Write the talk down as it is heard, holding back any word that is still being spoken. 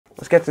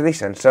get to this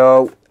then.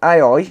 So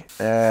AI,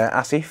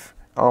 Asif,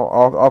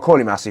 I'll call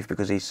him Asif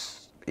because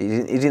he's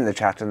in the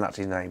chat and that's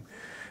his name.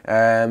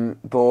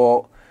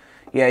 But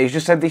yeah, he's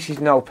just said this is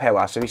no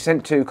power, so he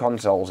sent 2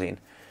 consoles in.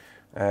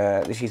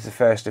 This is the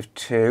first of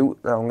 2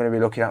 that I'm going to be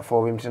looking at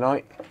for him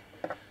tonight.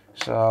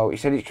 So he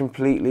said it's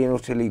completely and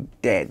utterly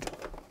dead.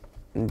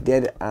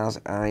 Dead as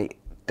a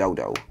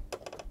dodo.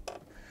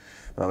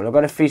 Right, well, I've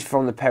got a fizz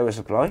from the power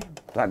supply.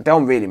 That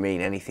don't really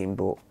mean anything,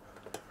 but...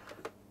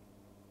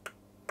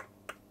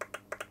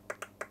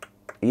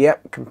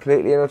 Yep,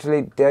 completely and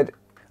utterly dead.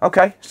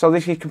 Okay, so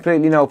this is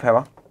completely no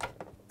power.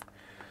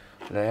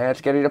 Let's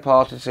get it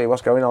apart and see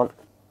what's going on.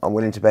 I'm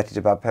willing to bet it's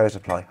a bad power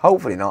supply.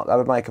 Hopefully not, that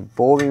would make a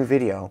boring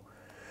video.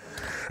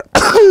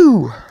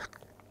 I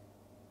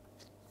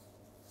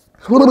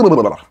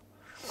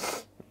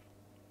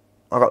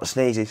got the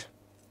sneezes.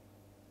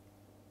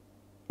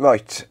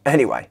 Right,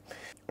 anyway.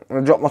 I'm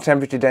going to drop my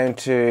temperature down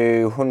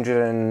to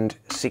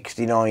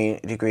 169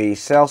 degrees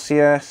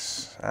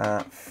Celsius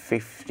at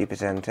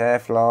 50%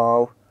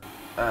 airflow.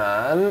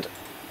 And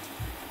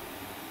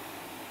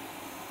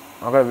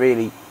I've got a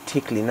really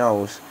tickly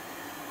nose.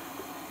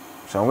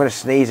 So I'm going to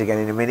sneeze again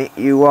in a minute.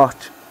 You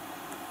watch.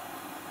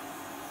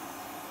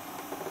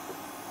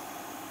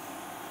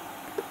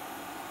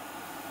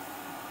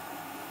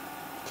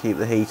 Keep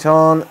the heat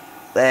on.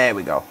 There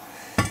we go.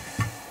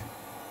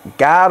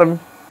 Got him.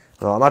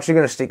 Well, I'm actually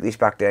going to stick this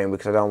back down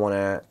because I don't want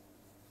to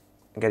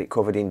get it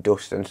covered in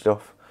dust and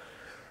stuff.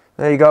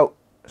 There you go.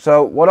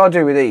 So what I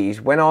do with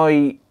these, when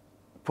I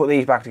put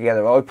these back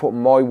together, I put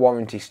my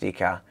warranty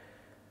sticker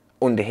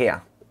under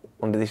here,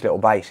 under this little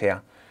base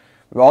here,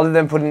 rather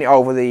than putting it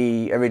over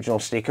the original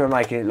sticker and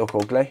making it look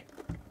ugly.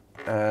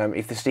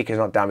 If the sticker's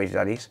not damaged,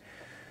 that is.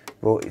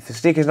 But if the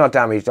sticker's not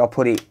damaged, I'll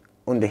put it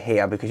under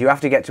here because you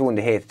have to get to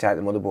under here to take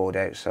the motherboard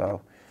out.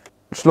 So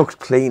it just looks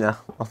cleaner,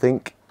 I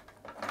think.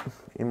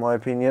 In my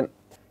opinion.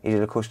 Is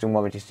it a custom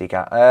warranty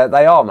sticker?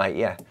 They are, mate,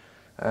 yeah.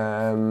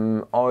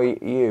 I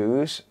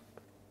use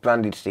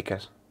branded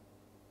stickers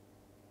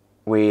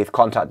with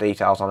contact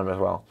details on them as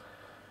well.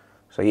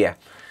 So yeah.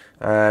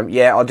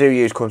 Yeah, I do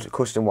use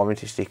custom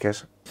warranty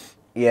stickers.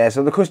 Yeah,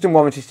 so the custom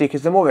warranty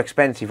stickers, they're more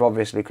expensive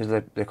obviously because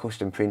they're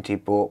custom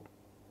printed, but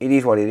it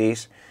is what it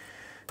is.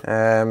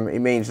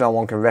 It means no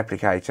one can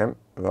replicate them.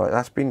 Right,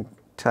 that's been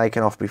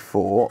taken off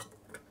before.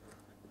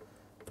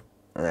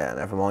 Yeah,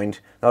 never mind.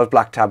 Those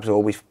black tabs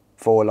always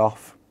fall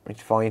off.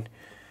 It's fine.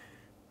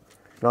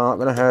 It's not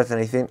going to hurt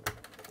anything.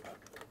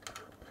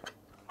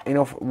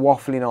 Enough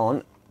waffling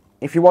on.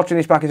 If you're watching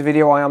this back as a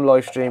video, I am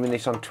live streaming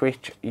this on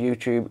Twitch,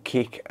 YouTube,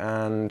 Kick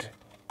and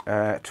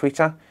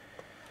Twitter.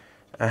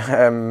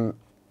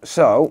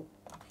 So,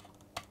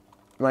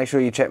 make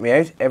sure you check me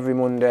out every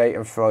Monday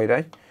and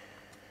Friday.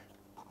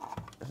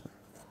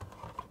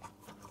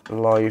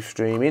 Live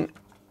streaming.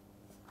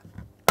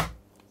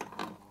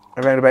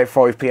 Around about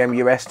 5 PM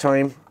US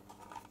time,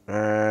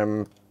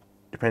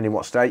 depending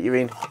what state you're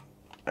in,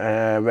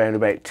 around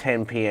about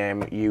 10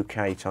 PM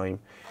UK time.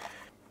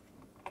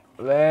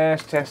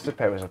 Let's test the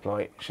power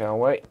supply, shall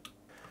we?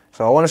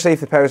 So I want to see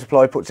if the power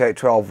supply puts out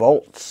 12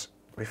 volts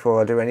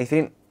before I do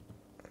anything,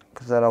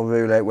 because that'll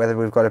rule out whether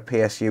we've got a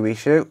PSU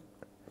issue.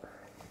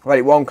 Well,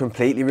 it won't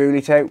completely rule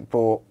it out,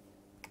 but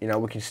you know,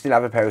 we can still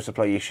have a power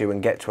supply issue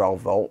and get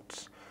 12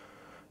 volts.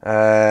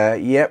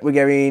 Yep, we're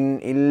getting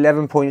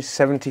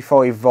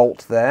 11.75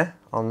 volts there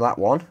on that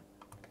one.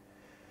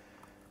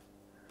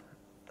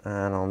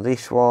 And on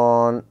this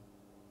one,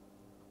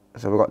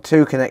 so we've got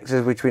 2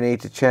 connectors which we need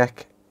to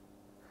check.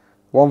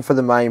 One for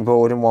the main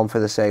board and one for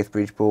the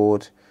Southbridge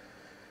board.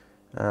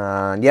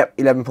 And yep,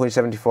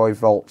 11.75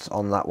 volts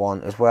on that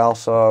one as well.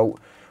 So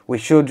we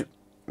should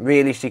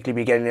realistically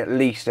be getting at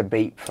least a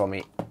beep from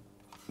it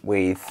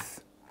with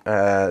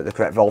the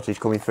correct voltage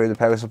coming through the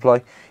power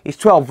supply. It's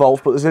 12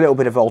 volts, but there's a little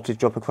bit of voltage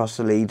drop across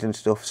the leads and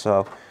stuff,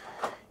 so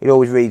it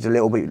always reads a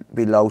little bit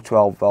below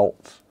 12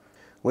 volts.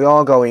 We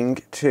are going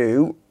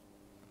to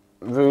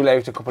rule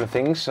out a couple of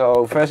things.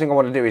 So first thing I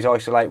want to do is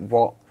isolate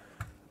what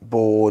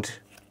board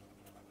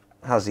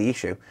has the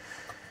issue,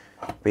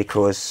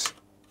 because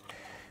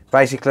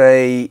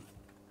basically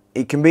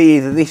it can be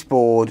either this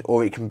board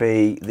or it can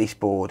be this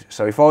board.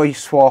 So if I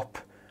swap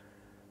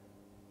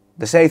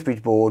the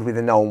Southbridge board with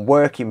a known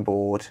working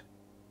board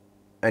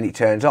and it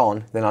turns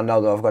on, then I know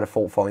that I've got to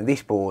fault find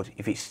this board.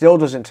 If it still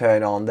doesn't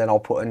turn on, then I'll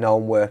put a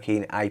known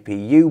working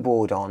APU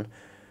board on,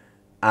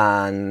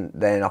 and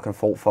then I can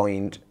fault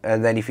find,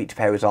 and then if it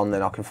powers on,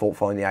 then I can fault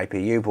find the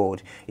APU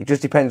board. It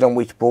just depends on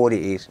which board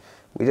it is.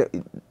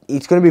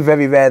 It's going to be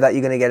very rare that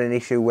you're going to get an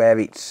issue where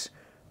it's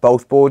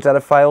both boards that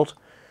have failed.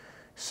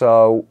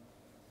 So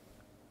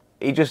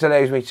it just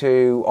allows me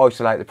to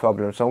isolate the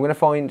problem. So I'm going to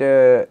find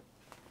a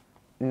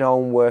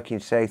known working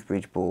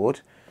Southbridge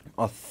board.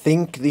 I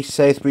think this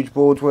Southbridge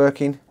board's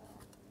working.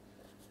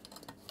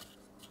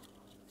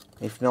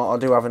 If not, I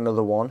do have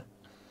another one.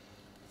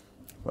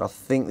 But I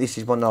think this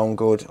is my known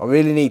good. I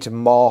really need to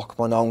mark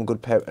my known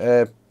good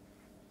Southbridge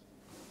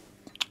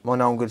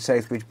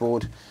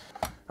board.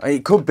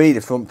 It could be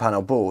the front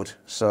panel board.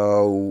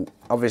 So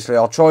obviously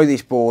I'll try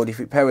this board. If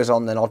it powers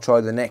on, then I'll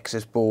try the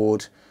Nexus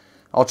board.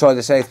 I'll try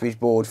the Southbridge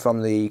board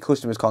from the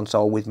customer's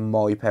console with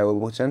my power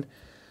button,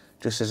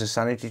 just as a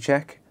sanity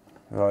check.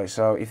 Right,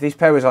 so if this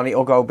powers on,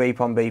 it'll go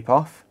beep on, beep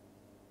off.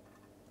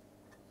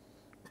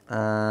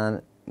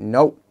 And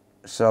nope.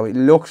 So it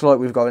looks like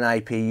we've got an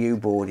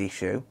APU board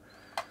issue.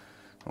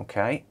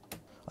 Okay.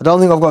 I don't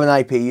think I've got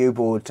an APU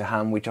board to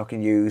hand which I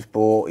can use,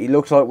 but it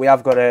looks like we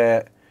have got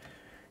a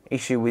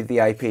issue with the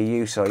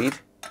APU side,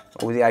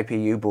 or with the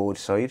APU board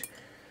side.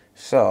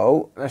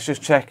 So let's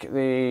just check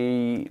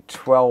the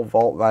 12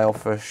 volt rail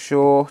for a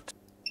short.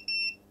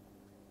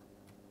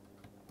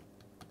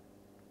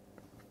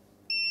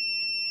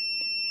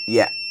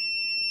 Yeah,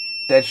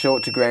 dead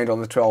short to ground on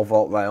the 12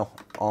 volt rail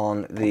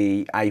on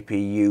the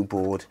APU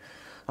board.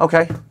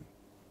 Okay,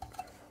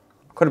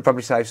 could have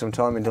probably saved some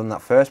time and done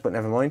that first, but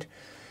never mind.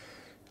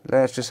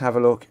 Let's just have a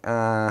look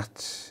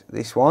at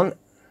this one.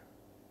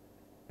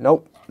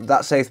 Nope,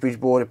 that Southbridge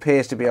board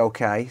appears to be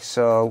okay,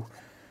 so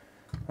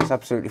that's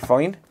absolutely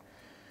fine.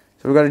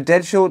 So we've got a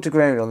dead short to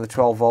ground on the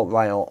 12 volt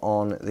rail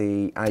on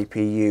the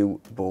APU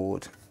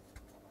board.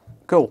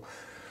 Cool,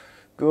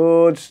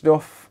 good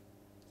stuff.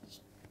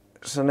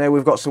 So now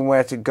we've got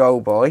somewhere to go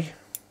by,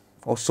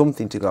 or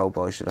something to go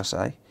by, should I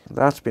say.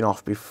 That's been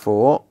off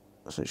before,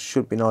 so it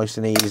should be nice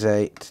and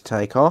easy to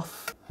take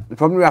off. The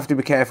problem we have to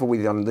be careful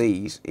with on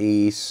these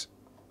is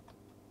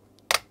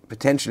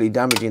potentially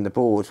damaging the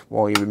board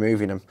while you're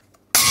removing them.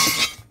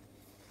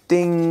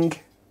 Ding!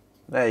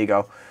 There you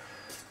go.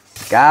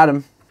 Got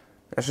him.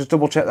 Let's just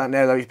double check that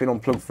now that it's been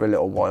unplugged for a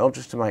little while,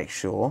 just to make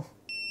sure.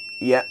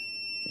 Yep,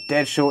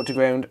 dead short to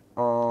ground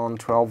on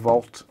 12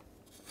 volt.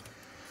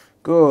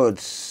 Good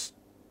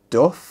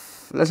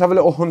stuff. Let's have a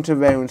little hunt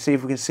around, see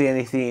if we can see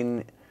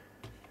anything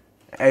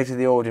out of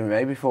the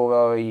ordinary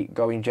before I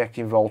go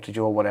injecting voltage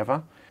or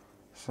whatever.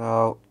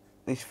 So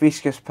this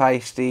viscous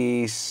paste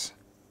is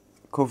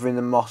covering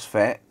the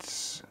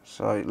MOSFETs,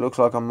 so it looks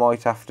like I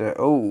might have to...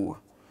 Oh,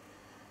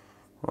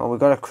 well, we've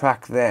got a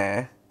crack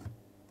there.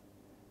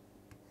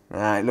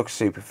 It looks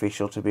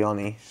superficial, to be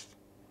honest,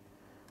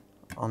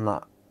 on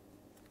that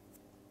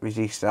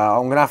resistor.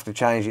 I'm going to have to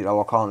change it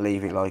though, I can't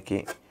leave it like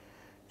it,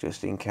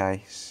 just in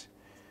case.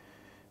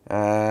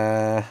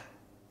 Not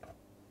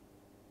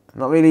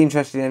really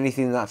interested in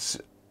anything that's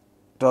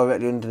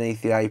directly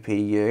underneath the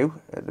APU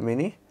at the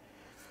minute.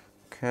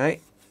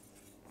 Okay,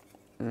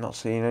 not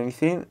seeing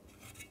anything.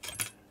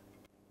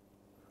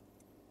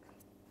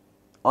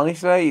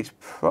 Honestly, it's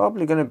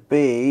probably going to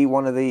be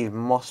one of these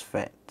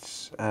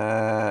MOSFETs.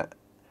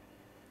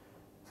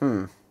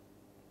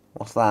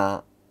 What's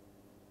that?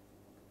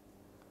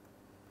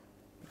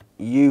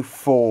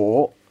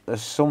 U4.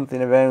 There's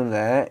something around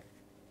there.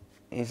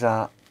 Is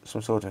that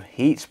some sort of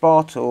heat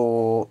spot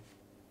or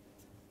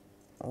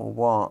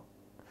what?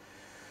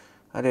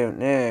 I don't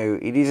know.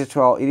 It is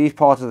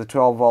part of the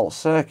 12 volt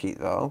circuit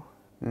though.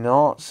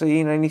 Not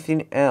seeing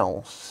anything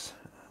else.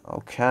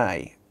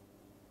 Okay.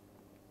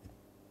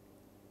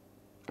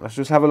 Let's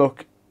just have a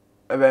look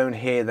around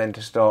here then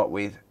to start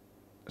with.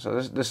 So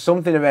there's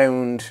something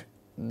around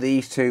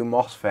these two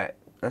MOSFET.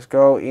 Let's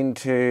go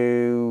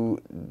into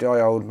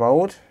diode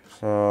mode.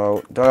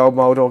 So diode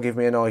mode will give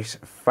me a nice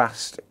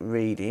fast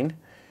reading,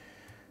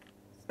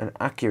 an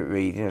accurate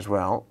reading as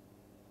well.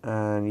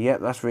 And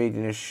yep, that's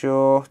reading as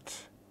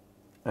short.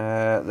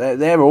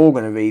 They're all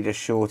going to read as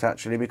short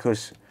actually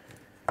because,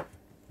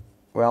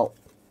 well,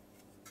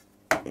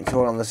 it's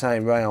all on the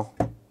same rail.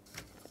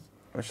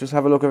 Let's just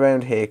have a look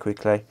around here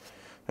quickly.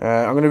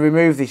 I'm going to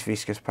remove this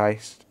viscous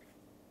paste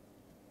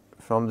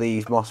from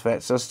these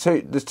MOSFETs.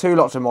 There's two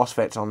lots of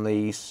MOSFETs on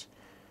these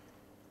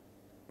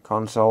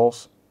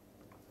consoles.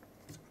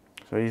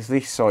 So is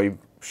this side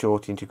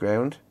short into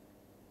ground?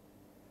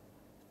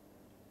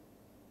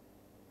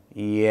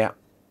 Yeah.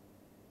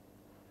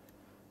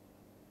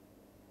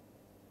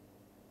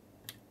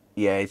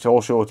 Yeah, it's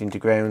all short into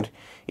ground.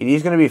 It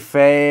is going to be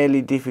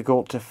fairly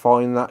difficult to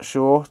find that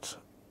short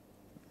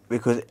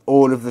because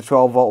all of the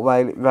 12 volt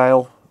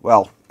rail,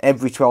 well,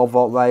 every 12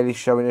 volt rail is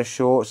showing a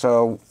short,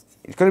 so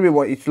it's going to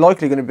be it's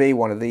likely going to be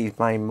one of these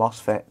main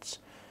MOSFETs.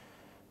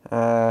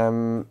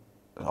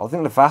 I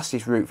think the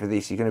fastest route for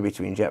this is going to be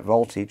to inject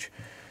voltage,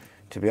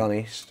 to be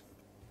honest.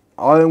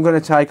 I'm going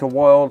to take a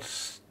wild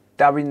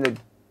stab in the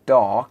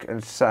dark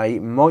and say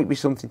it might be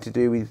something to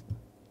do with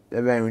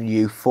around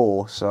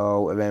U4,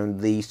 so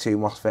around these two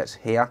MOSFETs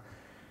here.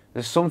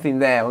 There's something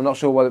there. I'm not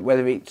sure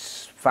whether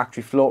it's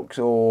factory flux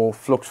or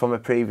flux from a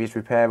previous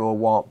repair or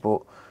what,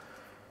 but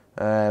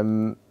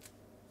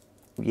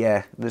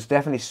yeah, there's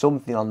definitely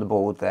something on the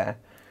board there.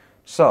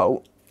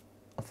 So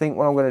I think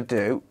what I'm going to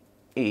do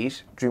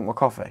is drink my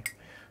coffee.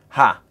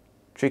 Ha!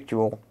 Tricked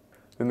you all.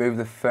 Remove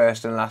the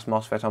first and last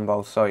MOSFET on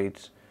both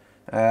sides.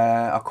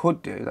 I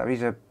could do, that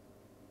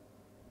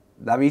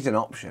is an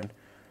option.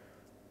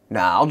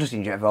 Nah, I'll just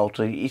inject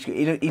voltage.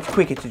 It's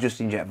quicker to just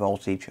inject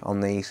voltage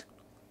on these.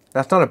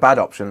 That's not a bad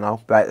option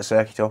though, break the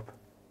circuit up.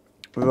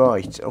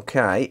 Right,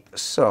 okay,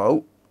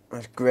 so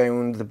let's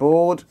ground the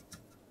board.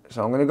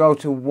 So I'm going to go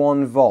to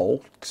 1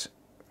 volt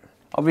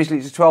Obviously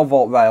it's a 12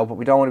 volt rail, but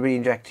we don't want to be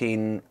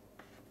injecting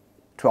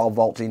 12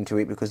 volts into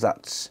it because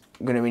that's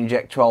going to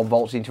inject 12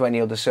 volts into any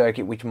other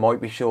circuit which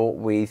might be short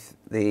with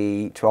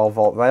the 12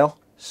 volt rail.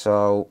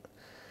 So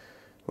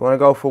we want to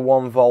go for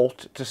 1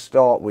 volt to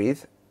start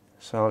with.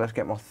 So let's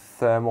get my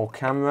thermal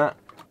camera.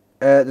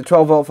 The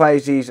 12 volt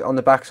phases on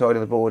the back side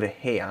of the board are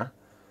here.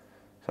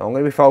 So I'm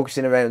going to be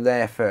focusing around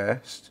there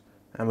first.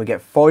 And we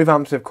get 5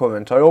 amps of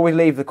current. I always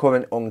leave the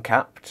current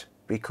uncapped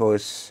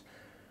because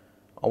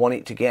I want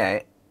it to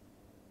get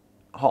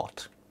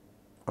hot.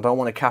 I don't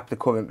want to cap the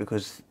current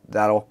because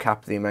that'll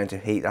cap the amount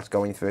of heat that's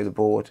going through the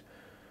board.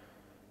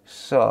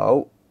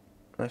 So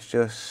let's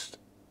just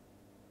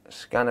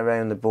scan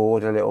around the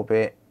board a little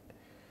bit.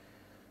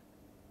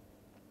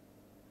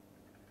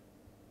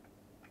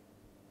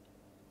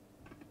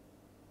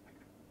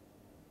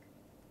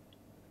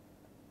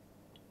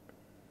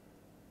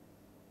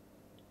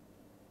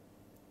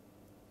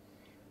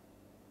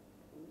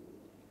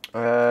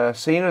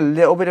 Seeing a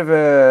little bit of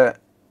a...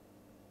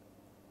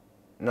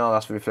 No,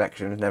 that's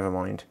reflection, never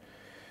mind.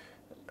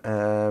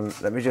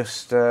 Let me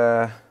just...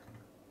 Yeah,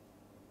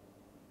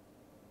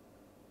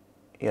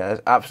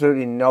 there's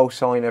absolutely no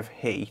sign of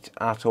heat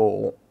at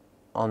all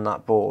on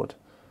that board.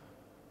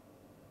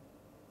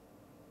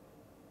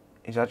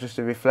 Is that just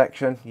a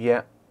reflection?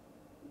 Yeah.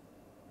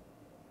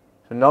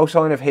 So no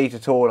sign of heat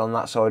at all on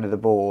that side of the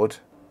board.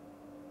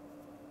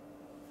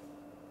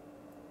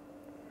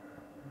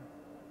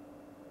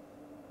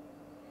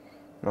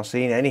 Not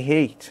seeing any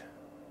heat.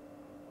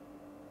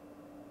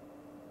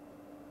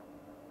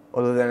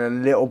 Other than a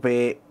little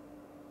bit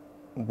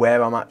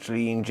where I'm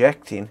actually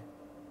injecting.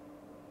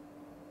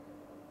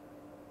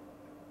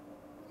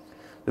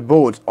 The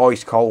board's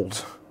ice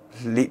cold.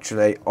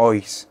 Literally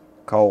ice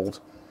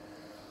cold.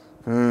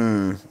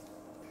 Not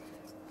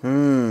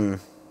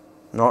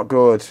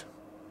good.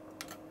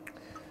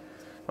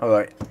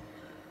 Alright.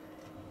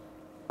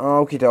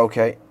 Okie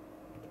dokie.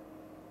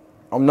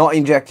 I'm not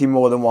injecting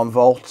more than 1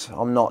 volt.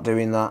 I'm not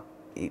doing that.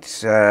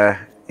 It's a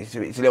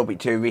little bit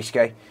too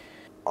risky.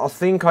 I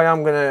think I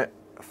am going to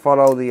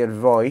follow the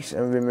advice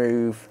and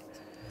remove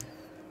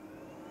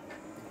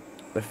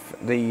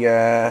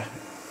the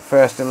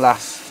first and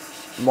last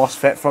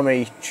MOSFET from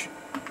each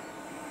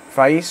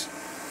phase.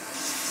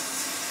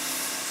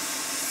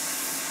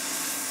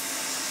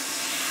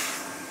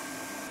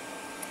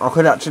 I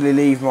could actually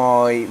leave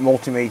my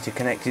multimeter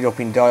connected up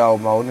in diode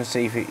mode and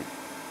see if it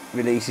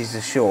releases the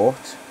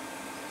short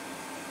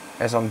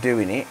as I'm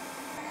doing it.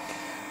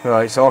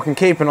 Right, so I can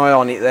keep an eye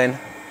on it then.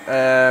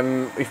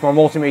 If my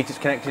multimeter's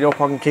connected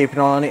up, I can keep an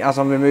eye on it as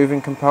I'm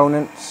removing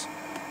components.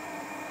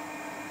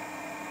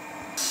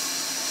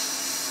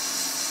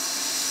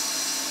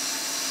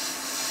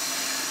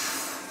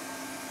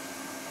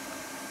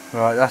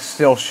 Right, that's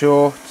still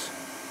short.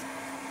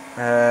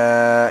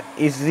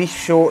 Is this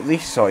short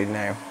this side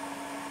now?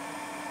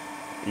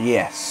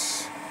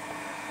 Yes.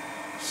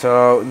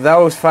 So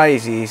those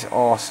phases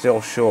are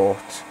still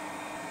short.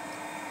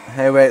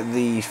 How about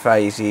these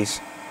phases?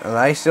 Are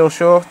they still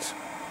short?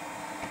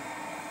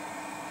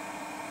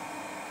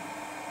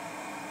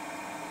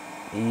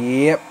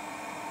 Yep.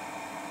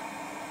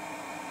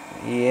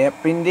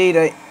 Yep,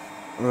 indeed.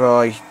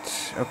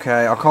 Right,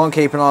 okay, I can't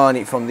keep an eye on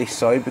it from this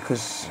side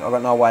because I've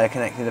got no way of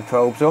connecting the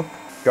probes up.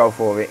 Go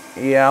for it.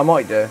 Yeah, I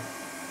might do.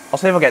 I'll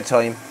see if I get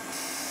time.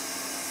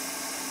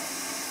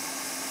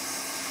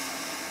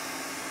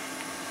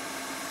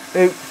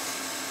 Oops.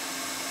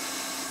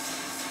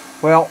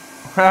 Well,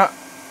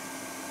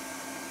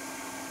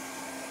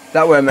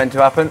 that weren't meant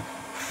to happen.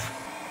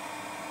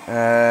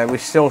 We're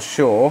still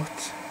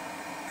short.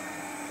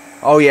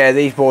 Oh yeah,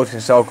 these boards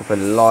can soak up a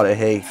lot of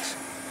heat.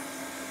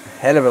 A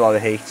hell of a lot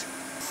of heat.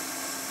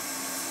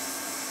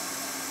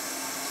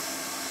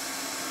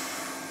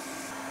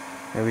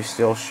 Maybe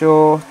still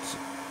short.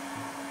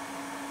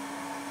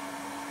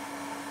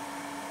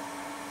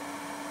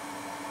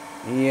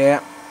 Yeah.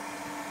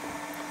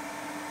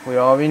 We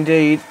are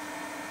indeed.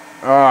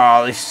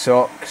 Oh, this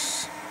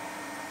sucks.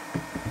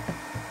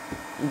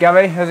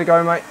 Gary, how's it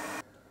going, mate?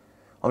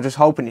 I'm just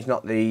hoping it's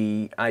not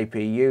the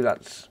APU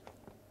that's...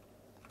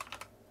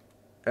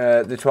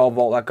 the 12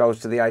 volt that goes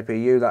to the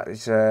APU that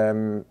is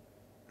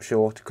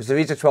short. Because there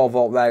is a 12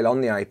 volt rail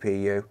on the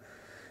APU.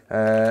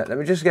 Let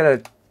me just get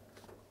a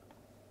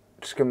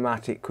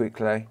schematic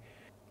quickly.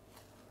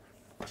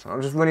 So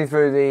I'm just running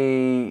through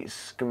the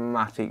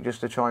schematic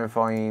just to try and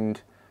find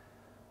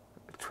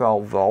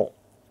 12 volt.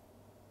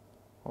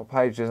 What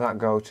page does that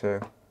go to?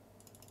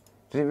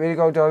 Does it really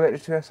go directly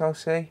to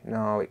SOC?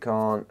 No, it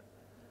can't.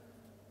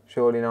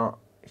 Surely not.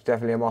 It's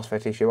definitely a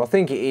MOSFET issue. I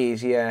think it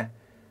is, yeah.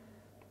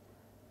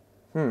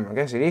 I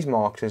guess it is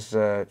marked as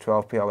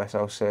 12PO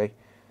SOC.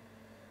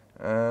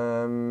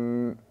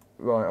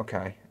 Right,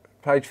 okay.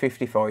 Page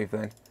 55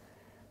 then.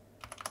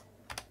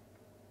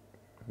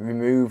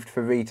 Removed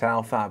for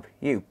retail fab.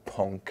 You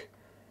punk.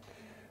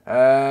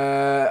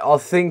 I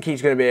think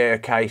it's going to be a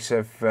case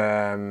of...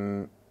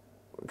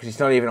 because it's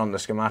not even on the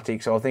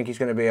schematic, so I think it's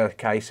going to be a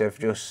case of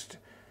just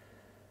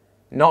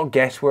not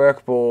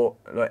guesswork, but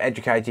like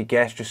educated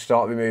guess, just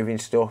start removing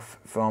stuff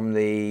from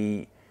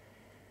the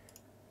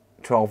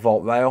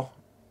 12-volt rail.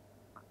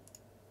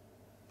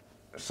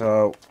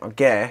 So I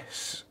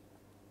guess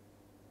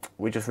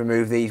we just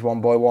remove these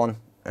one by one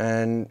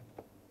and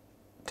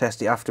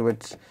test it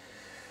afterwards.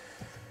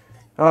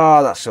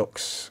 Oh, that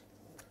sucks.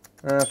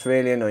 That's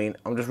really annoying.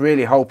 I'm just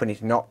really hoping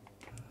it's not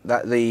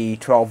that the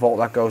 12-volt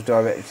that goes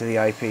directly to the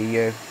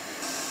APU.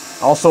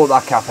 I'll sort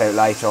that cap out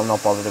later, I'm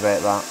not bothered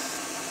about that.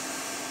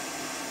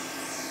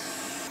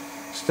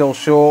 Still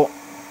short.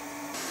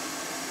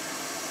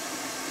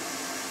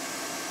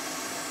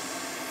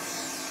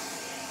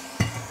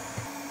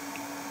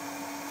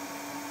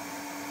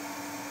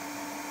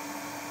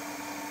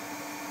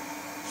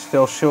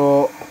 Still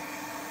short.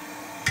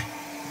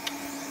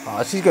 Oh,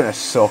 this is gonna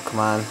suck,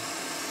 man.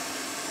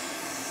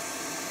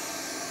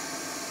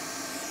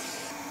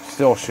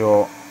 Still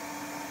short.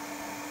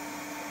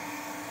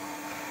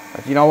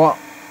 But you know what?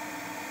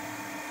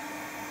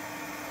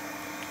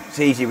 It's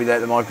easy without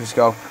the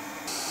microscope.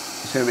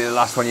 It's gonna be the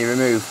last one you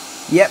remove.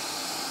 Yep.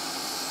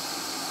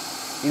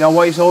 You know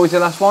why it's always the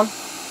last one?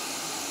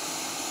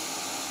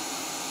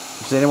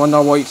 Does anyone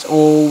know why it's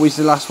always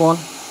the last one?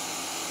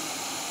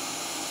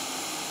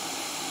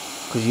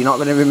 Because you're not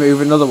going to remove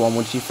another one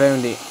once you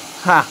found it.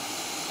 Ha!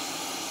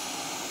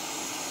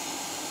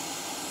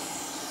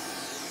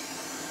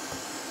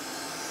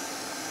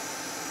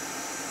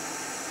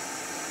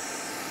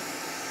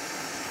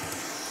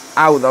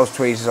 Ow, those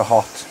tweezers are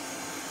hot.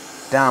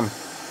 Damn.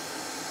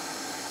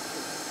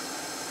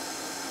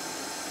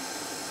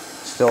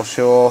 Still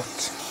short.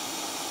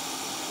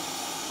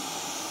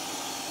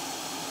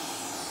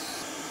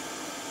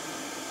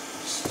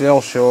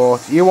 Still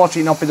short. You watch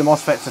it not be the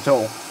MOSFETs at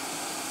all?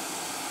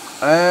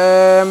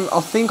 I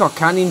think I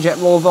can inject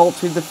more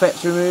volts with the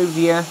FETs removed,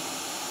 yeah. I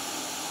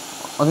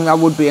think that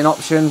would be an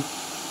option.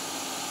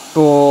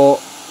 But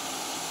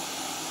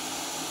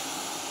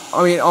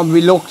I mean, I'm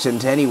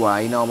reluctant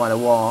anyway, no matter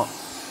what,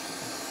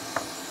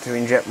 to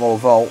inject more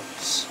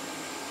volts.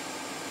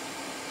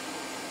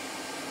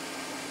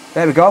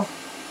 There we go.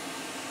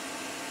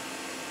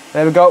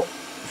 There we go.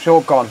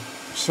 Short gone.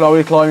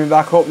 Slowly climbing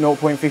back up,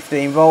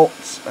 0.15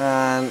 volts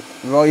and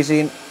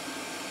rising.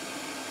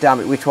 Damn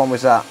it, which one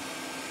was that?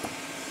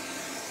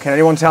 Can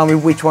anyone tell me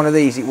which one of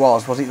these it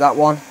was? Was it that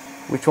one?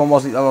 Which one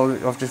was it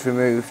that I've just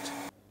removed?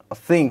 I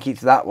think it's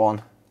that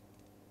one.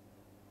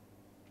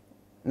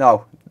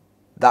 No,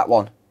 that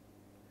one.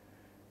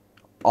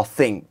 I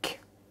think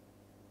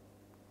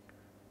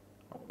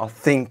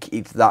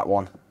it's that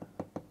one.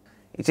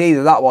 It's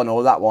either that one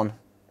or that one.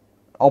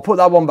 I'll put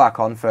that one back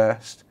on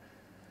first.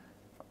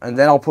 And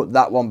then I'll put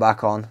that one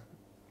back on.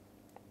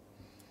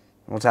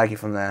 We'll take it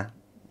from there.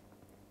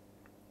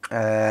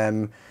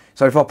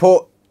 So if I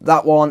put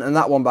that one and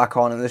that one back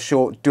on and the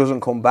short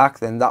doesn't come back,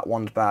 then that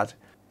one's bad.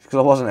 Because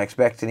I wasn't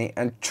expecting it.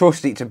 And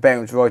trust it to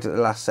bounce right at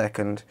the last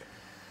second.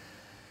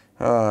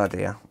 Oh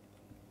dear.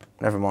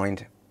 Never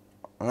mind.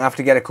 I'm going to have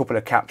to get a couple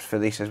of caps for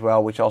this as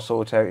well, which I'll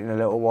sort out in a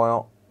little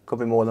while. Could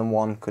be more than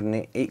one, couldn't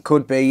it? It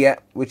could be, yeah.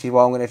 Which is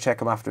why I'm going to check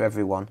them after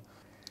every one.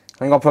 I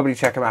think I'll probably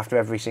check them after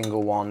every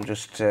single one,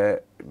 just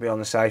to be on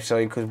the safe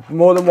side, because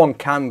more than one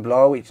can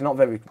blow. It's not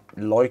very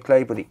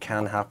likely, but it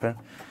can happen.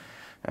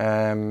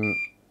 I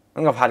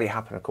think I've had it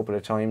happen a couple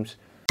of times.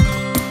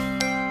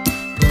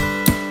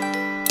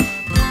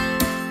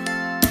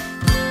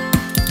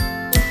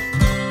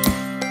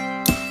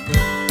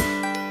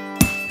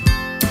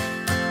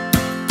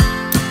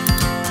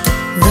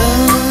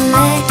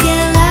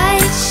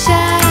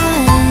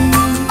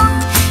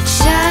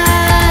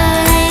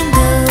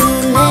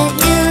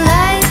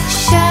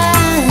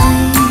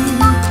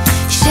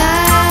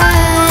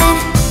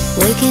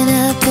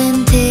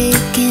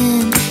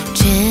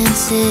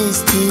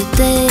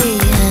 Today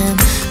I'm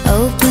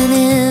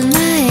opening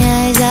my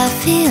eyes, I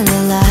feel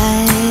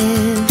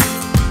alive.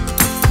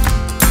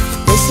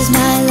 This is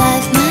my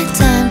life, my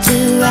time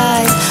to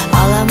rise.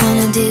 All I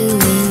wanna do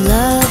is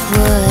love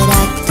what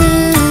I do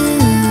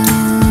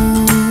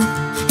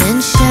and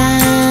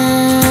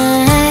shine.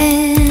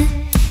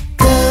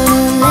 Go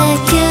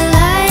let your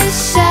light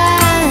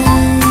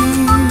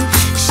shine.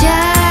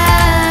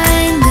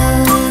 Shine, go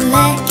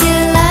let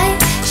your light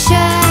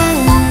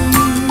shine.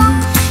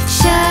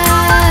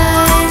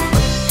 Shine.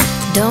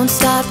 Don't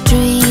stop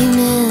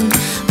dreaming,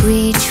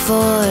 reach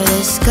for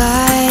the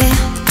sky.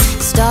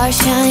 Stars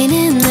shine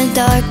in the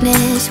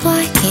darkness,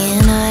 why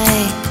can't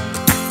I?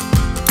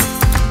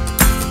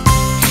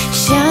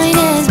 Shine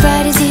as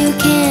bright as you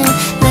can,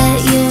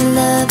 let your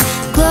love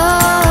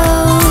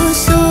glow.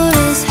 Soar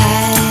as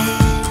high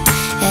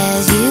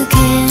as you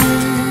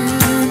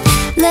can.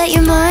 Let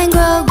your mind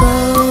grow,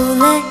 go,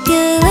 let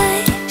your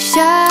light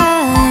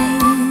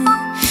shine.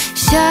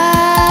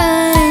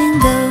 Shine,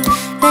 go,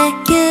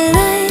 let your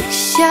light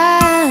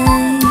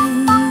shine.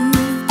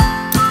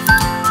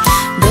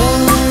 Go,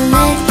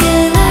 let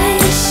your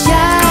light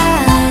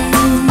shine.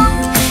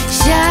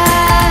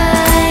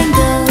 Shine,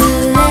 go,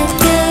 let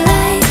your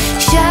light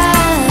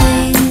shine.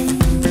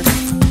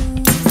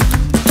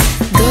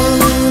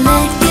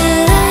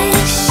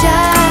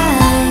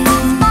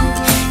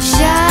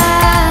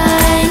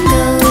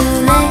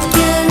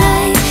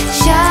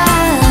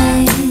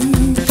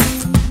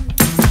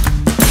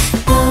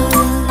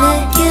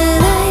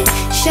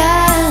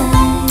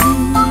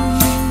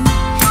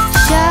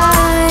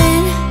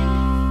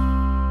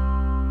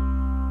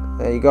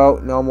 you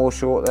go, no more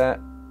short there.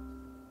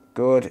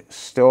 Good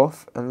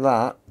stuff, and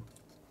that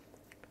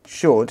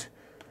should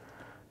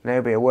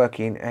now be a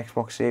working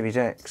Xbox Series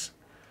X.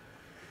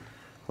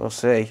 We'll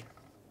see.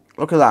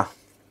 Look at that.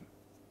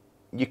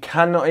 You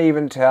cannot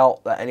even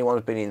tell that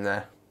anyone's been in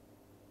there.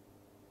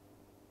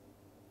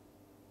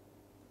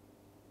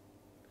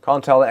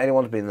 Can't tell that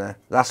anyone's been there.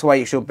 That's the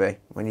way it should be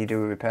when you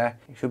do a repair.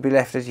 It should be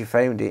left as you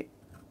found it.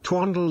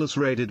 Twandle has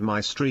raided my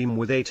stream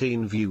with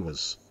 18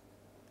 viewers.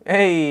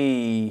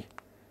 Hey!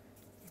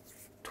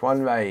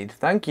 Twan Raid.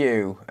 Thank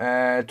you.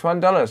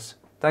 $20.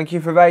 Thank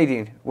you for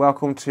raiding.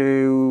 Welcome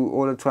to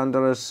all of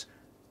 $20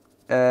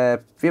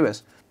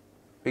 viewers.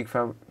 Big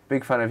fan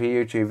of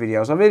your YouTube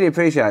videos. I really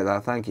appreciate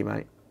that. Thank you,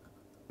 mate.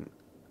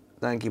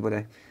 Thank you,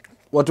 buddy.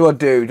 What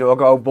do? Do I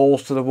go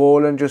balls to the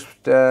wall and just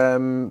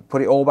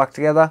put it all back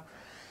together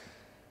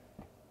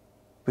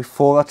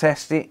before I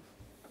test it?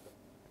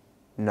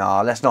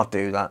 No, let's not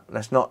do that.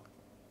 Let's not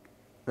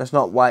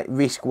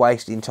risk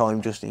wasting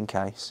time just in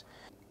case.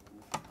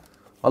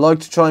 I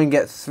like to try and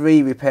get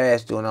 3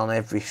 repairs done on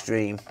every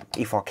stream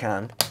if I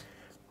can.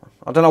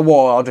 I don't know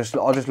why. I just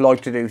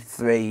like to do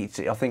 3.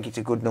 I think it's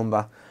a good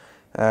number,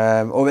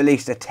 or at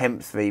least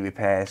attempt 3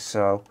 repairs.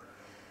 So,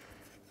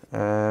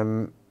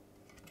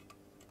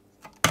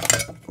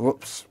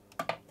 whoops.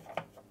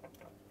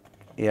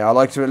 Yeah, I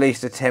like to at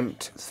least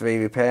attempt 3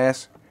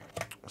 repairs.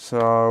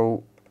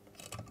 So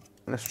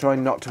let's try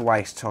not to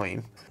waste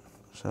time.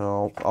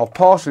 So I'll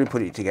partially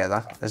put it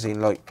together, as in,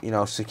 like, you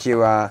know,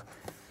 secure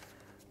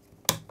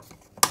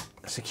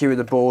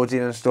the boards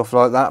in and stuff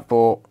like that.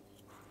 But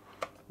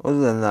other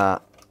than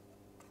that,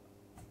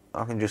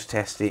 I can just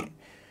test it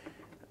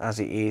as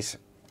it is.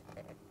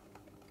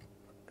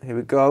 Here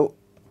we go.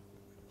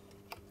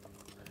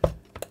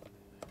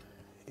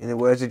 In the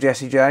words of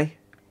Jessie J,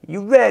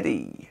 you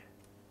ready?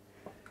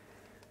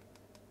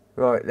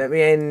 Right, let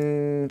me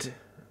end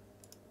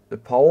the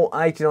poll.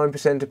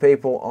 89% of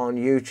people on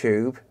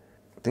YouTube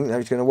think that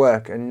it's going to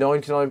work, and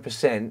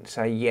 99%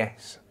 say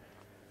yes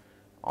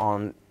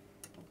on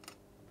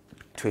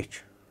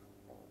Twitch.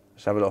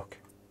 Let's have a look.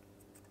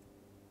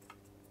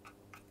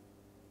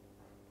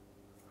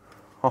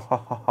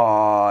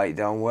 It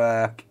don't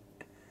work.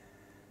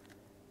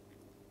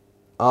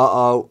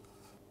 Uh-oh.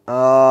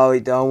 Oh,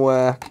 it don't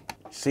work.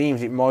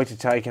 Seems it might have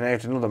taken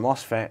out another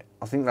MOSFET.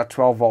 I think that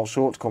 12 volt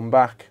short's come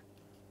back.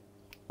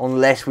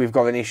 Unless we've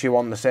got an issue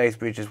on the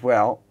Southbridge as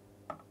well.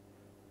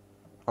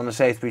 On the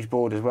Southbridge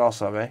board as well,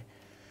 sorry.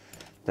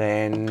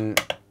 Then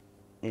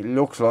it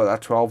looks like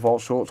that 12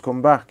 volt short's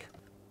come back.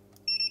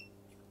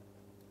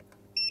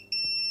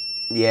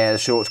 Yeah, the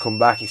short's come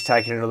back. It's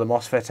taken another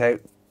MOSFET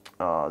out.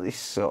 Oh, this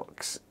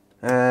sucks.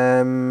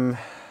 Let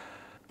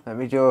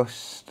me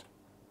just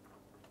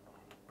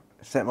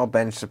set my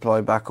bench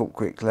supply back up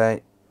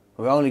quickly.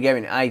 We're only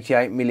getting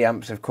 88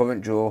 milliamps of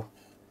current draw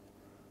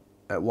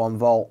at 1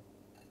 volt.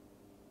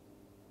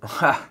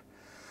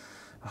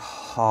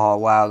 Oh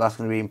wow, that's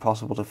going to be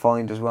impossible to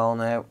find as well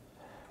now.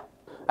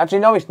 Actually,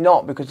 no, it's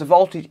not, because the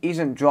voltage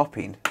isn't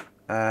dropping.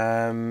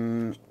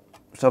 So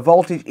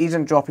voltage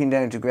isn't dropping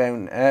down to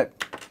ground.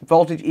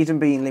 Voltage isn't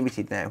being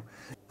limited now.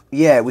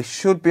 Yeah, we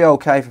should be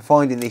okay for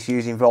finding this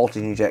using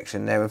voltage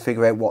injection now and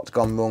figure out what's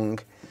gone wrong.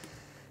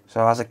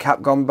 So has a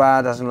cap gone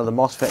bad? Has another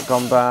MOSFET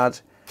gone bad?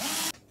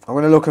 I'm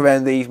going to look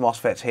around these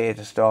MOSFETs here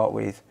to start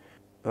with.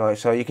 Right,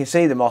 so you can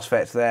see the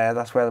MOSFETs there.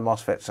 That's where the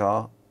MOSFETs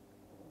are.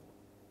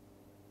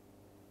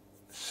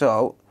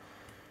 So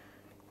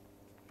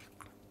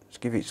let's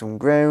give it some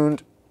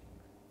ground.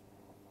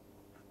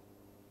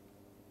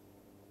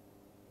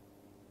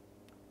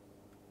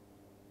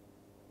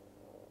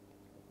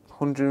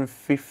 $150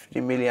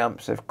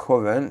 milliamps of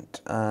current,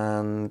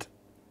 and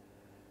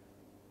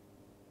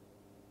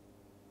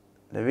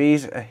there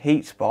is a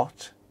heat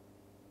spot.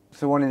 It's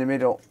the one in the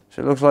middle.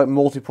 So it looks like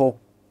multiple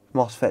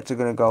MOSFETs are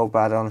going to go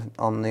bad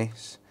on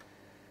this.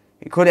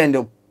 It could end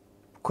up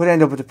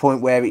at a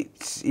point where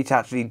it's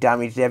actually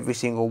damaged every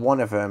single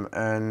one of them,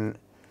 and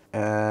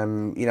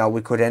you know,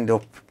 we could end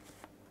up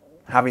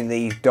having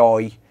these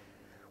die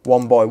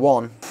one by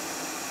one.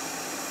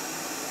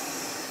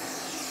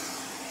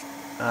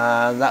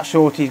 And that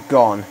short is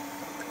gone,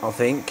 I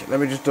think. Let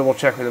me just double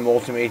check with the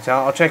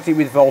multimeter. I checked it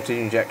with voltage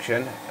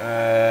injection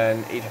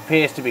and it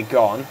appears to be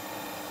gone.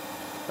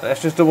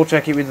 Let's just double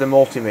check it with the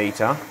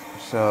multimeter.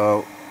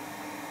 So,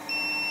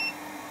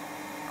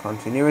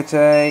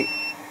 continuity.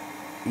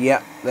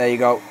 Yeah, there you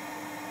go.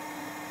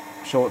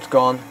 Short's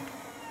gone.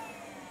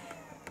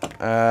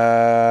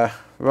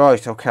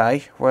 Right,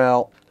 okay.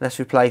 Well, let's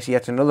replace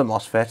yet another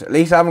MOSFET. At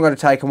least I haven't got to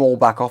take them all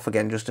back off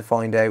again just to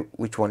find out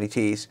which one it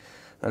is.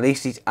 At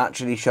least it's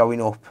actually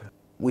showing up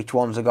which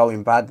ones are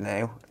going bad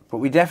now. But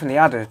we definitely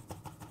had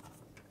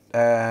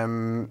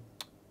a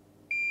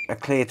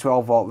clear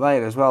 12 volt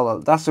rail as well.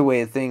 That's a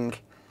weird thing.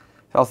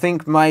 So I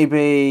think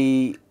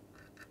maybe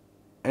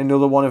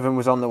another one of them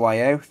was on the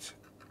way out,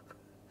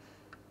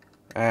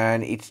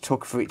 and it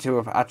took for it to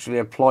have actually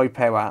apply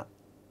power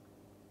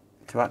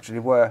to actually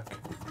work.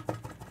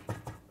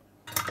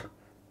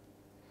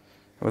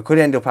 We could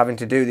end up having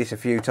to do this a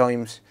few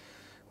times.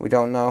 We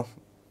don't know.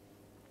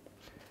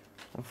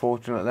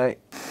 unfortunately.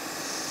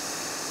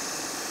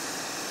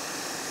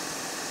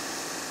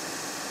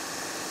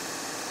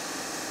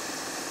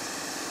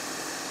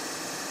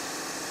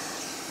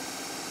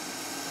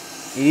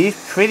 It is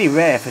pretty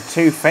rare for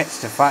two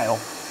FETs to fail.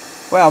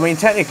 Well, I mean,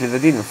 technically they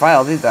didn't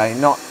fail, did they?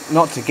 Not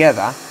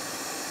together.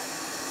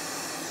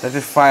 They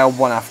just failed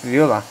one after the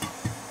other.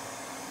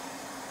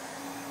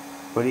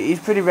 But it is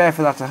pretty rare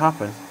for that to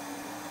happen.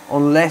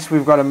 Unless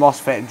we've got a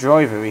MOSFET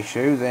driver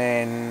issue,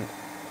 then...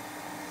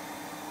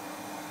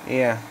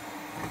 yeah.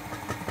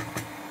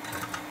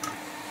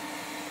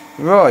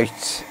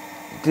 Right.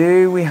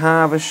 Do we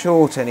have a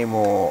short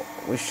anymore?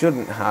 We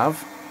shouldn't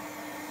have.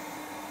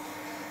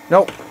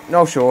 Nope,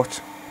 no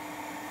short.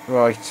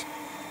 Right.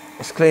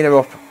 Let's clean her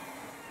up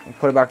and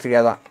put it back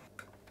together.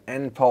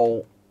 End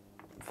poll.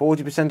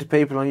 40% of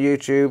people on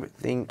YouTube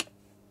think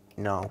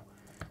no.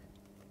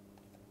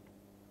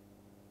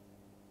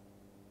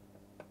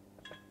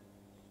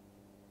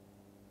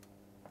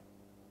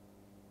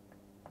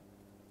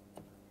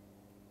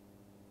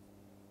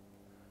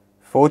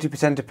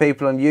 %40 of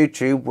people on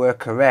YouTube were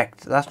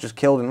correct. That's just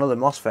killed another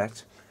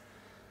MOSFET.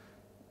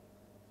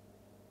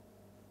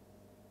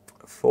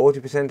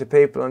 40% of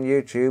people on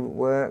YouTube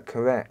were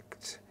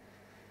correct.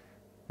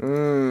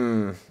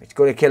 It's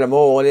going to kill them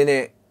all, isn't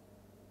it?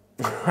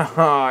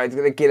 It's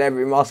going to kill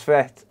every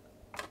MOSFET.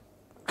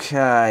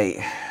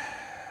 Okay.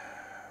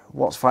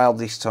 What's failed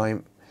this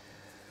time?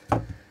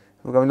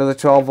 We've got another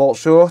 12 volt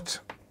short.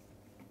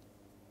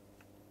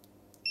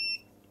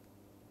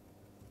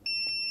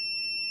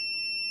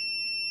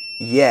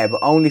 Yeah, but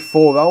only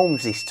 4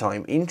 ohms this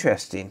time.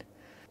 Interesting.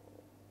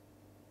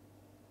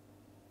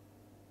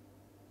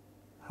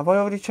 Have I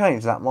already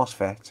changed that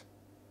MOSFET?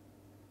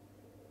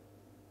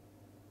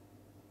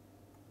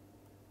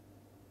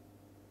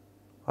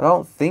 I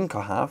don't think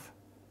I have.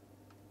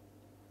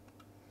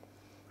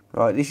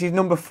 Right, this is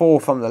number 4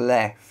 from the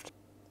left.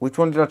 Which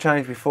one did I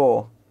change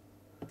before?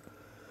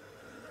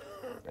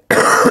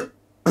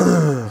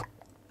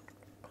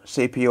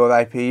 CPU or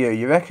APU,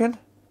 you reckon?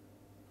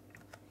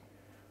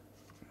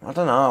 I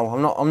don't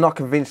know. I'm not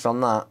convinced on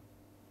that.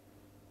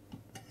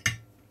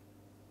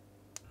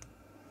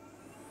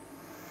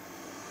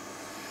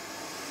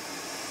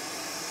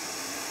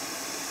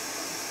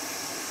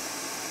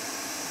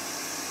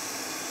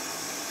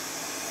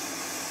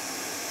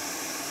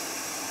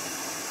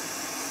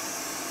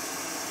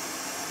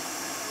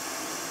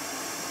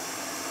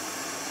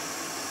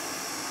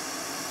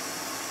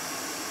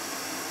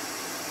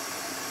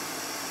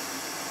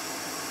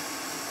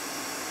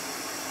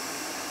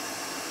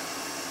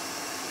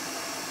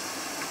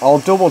 I'll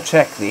double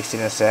check this in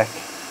a sec.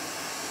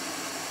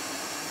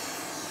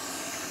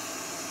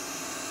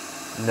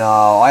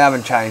 No, I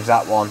haven't changed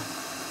that one.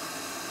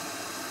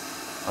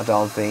 I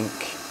don't think.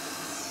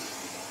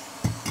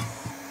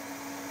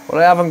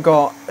 Well, I haven't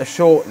got a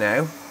short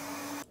now.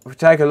 If we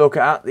take a look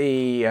at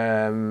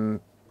the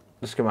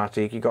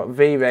schematic, you've got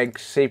vreg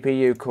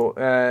CPU core,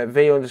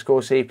 v underscore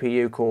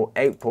CPU core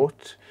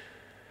output.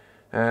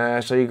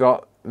 So you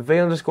got V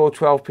underscore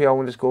 12PO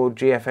underscore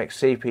GFX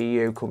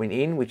CPU coming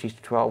in, which is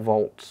 12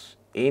 volts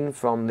in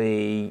from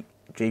the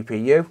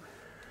GPU,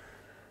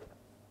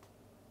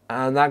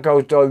 and that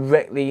goes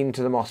directly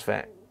into the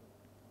MOSFET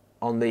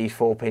on these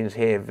 4 pins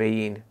here,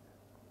 V in.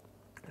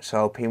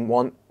 So pin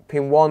 1,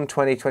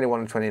 20, 21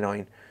 and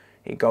 29,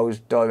 it goes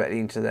directly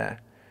into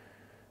there.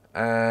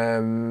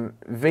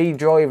 V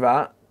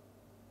driver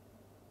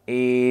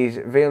is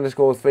V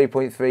underscore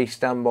 3.3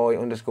 standby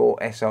underscore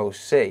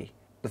SOC.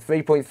 The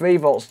 3.3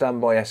 volt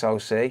standby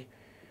SOC,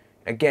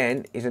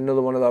 again, is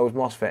another one of those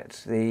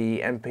MOSFETs, the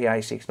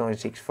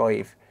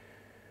MPA6965.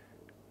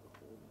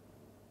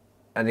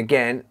 And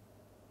again,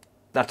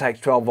 that takes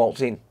 12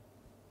 volts in.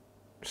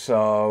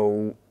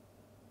 So,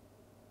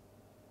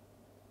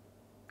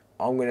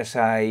 I'm going to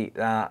say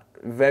that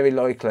very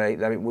likely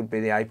that it would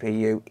be the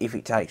APU if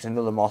it takes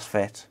another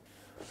MOSFET.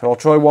 So I'll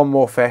try one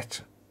more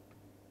FET.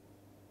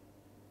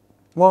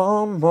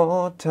 One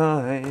more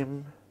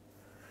time.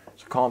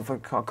 Can't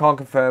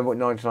confirm, but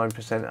 99%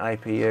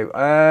 APU.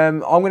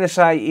 I'm going to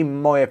say,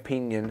 in my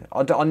opinion,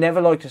 I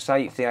never like to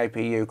say it's the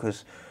APU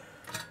because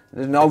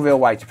there's no real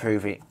way to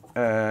prove it,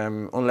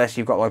 unless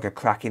you've got like a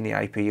crack in the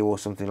APU or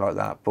something like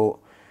that. But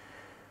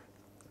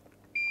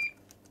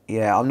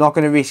yeah, I'm not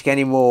going to risk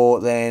any more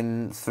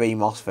than 3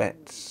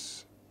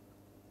 MOSFETs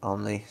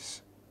on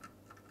this.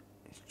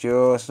 It's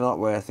just not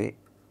worth it.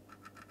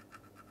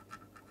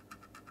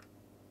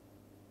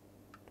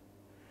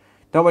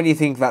 Not when you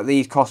think that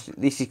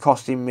this is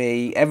costing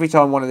me, every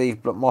time one of these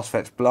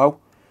MOSFETs blow,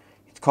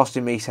 it's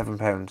costing me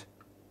 £7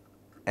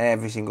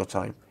 every single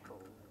time.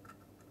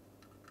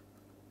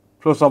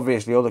 Plus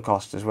obviously other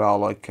costs as well,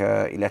 like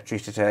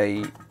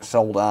electricity,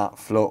 solder,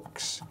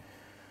 flux,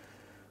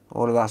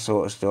 all of that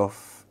sort of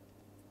stuff.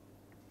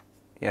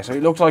 Yeah, so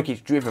it looks like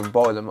it's driven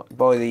by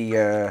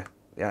the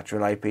actual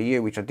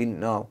APU, which I didn't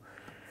know.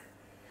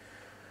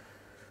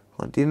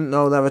 I didn't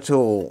know that at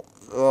all.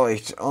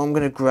 Right, I'm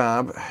going to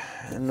grab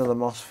another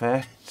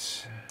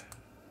MOSFET.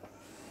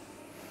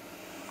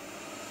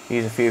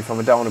 use a few from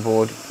a donor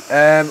board.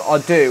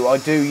 I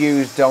do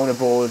use donor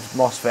board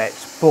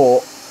MOSFETs,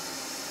 but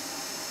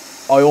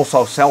I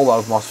also sell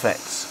those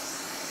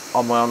MOSFETs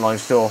on my online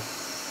store,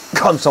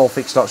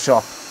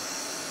 consolefix.shop.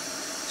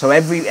 So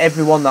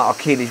every one that I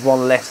kill is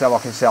one less that I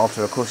can sell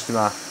to a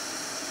customer,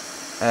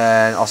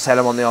 and I'll sell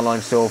them on the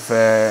online store for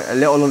a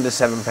little under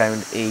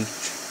 £7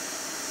 each,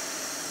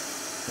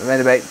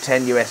 around about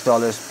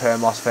 $10 per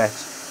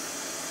MOSFET.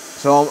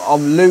 So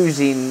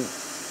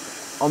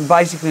I'm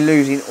basically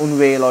losing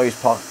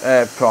unrealised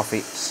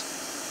profits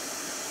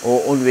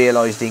or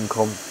unrealised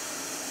income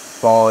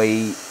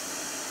by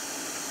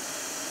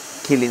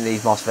killing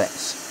these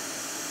MOSFETs,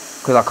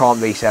 because I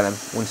can't resell them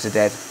once they're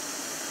dead.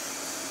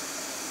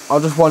 I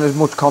just want as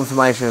much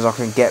confirmation as I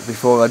can get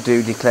before I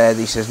do declare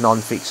this as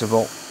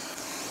non-fixable.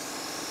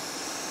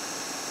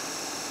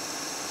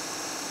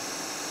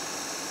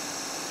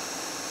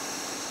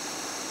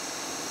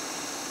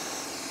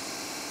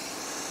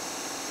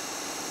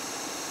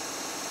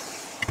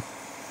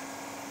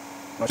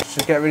 Let's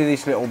just get rid of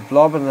this little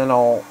blob and then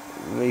I'll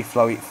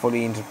reflow it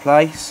fully into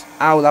place.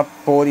 Ow, that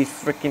board is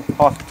freaking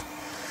hot.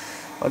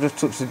 I just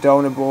touched the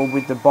donor board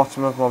with the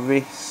bottom of my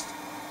wrist,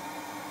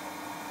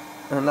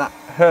 and that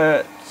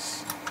hurts.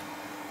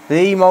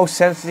 The most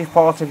sensitive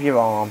part of your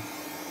arm.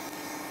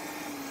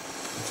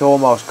 It's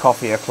almost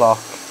coffee o'clock.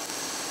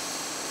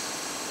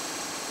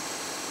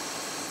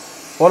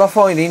 What I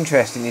find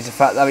interesting is the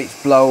fact that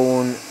it's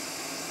blown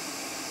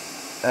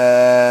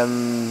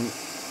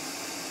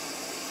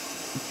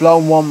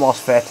one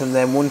MOSFET, and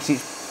then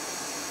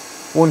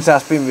once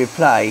that's been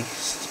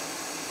replaced,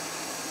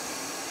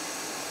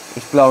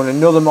 it's blown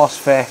another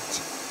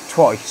MOSFET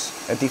twice,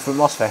 a different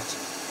MOSFET.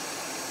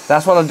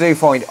 That's what I do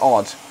find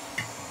odd.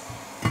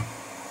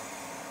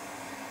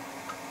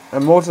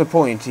 And more to the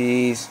point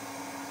is,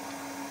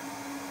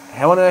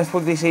 how on earth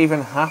would this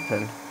even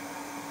happen?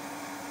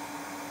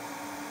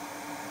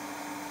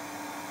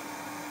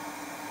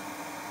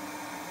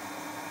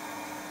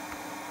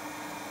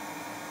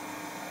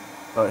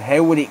 Like,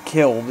 how would it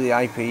kill the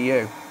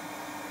APU?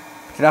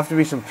 It'd have to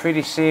be some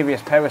pretty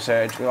serious power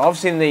surge. I've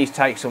seen these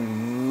take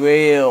some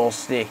real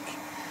stick,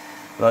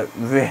 like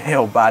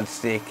real bad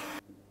stick.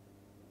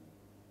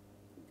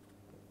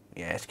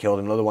 Yeah, it's killed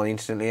another one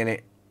instantly,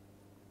 innit?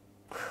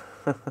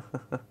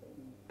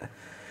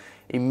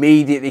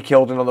 Immediately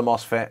killed another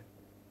MOSFET.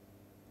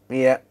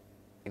 Yeah,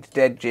 it's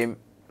dead, Jim.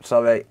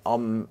 Sorry,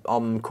 I'm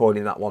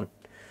calling that one.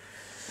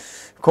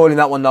 Calling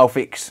that one no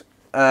fix.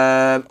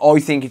 I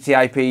think it's the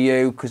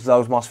APU, because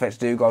those MOSFETs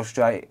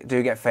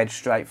do get fed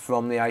straight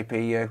from the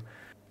APU.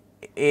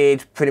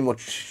 It's pretty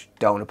much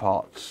donor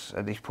parts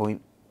at this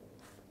point.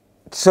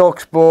 It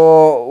sucks,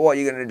 but what are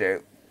you gonna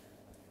do?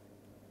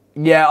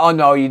 Yeah, I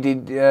know you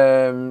did,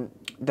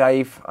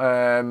 Dave,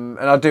 and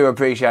I do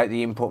appreciate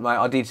the input, mate.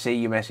 I did see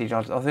your message.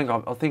 I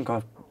think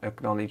I've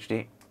acknowledged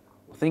it.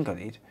 I think I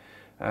did.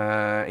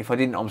 If I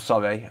didn't, I'm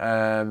sorry.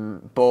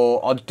 But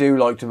I do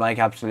like to make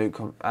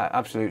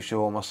absolute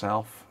sure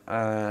myself.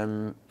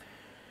 You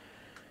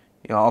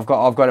know, I've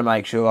got to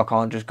make sure. I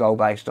can't just go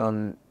based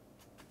on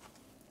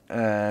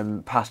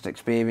past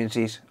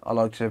experiences. I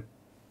like to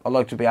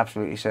be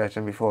absolutely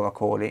certain before I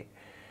call it.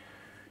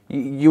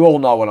 You all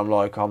know what I'm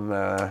like. I'm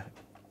a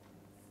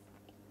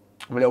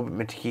little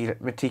bit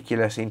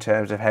meticulous in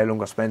terms of how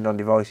long I spend on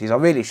devices. I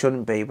really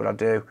shouldn't be, but I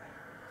do.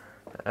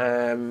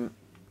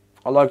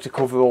 I like to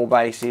cover all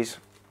bases.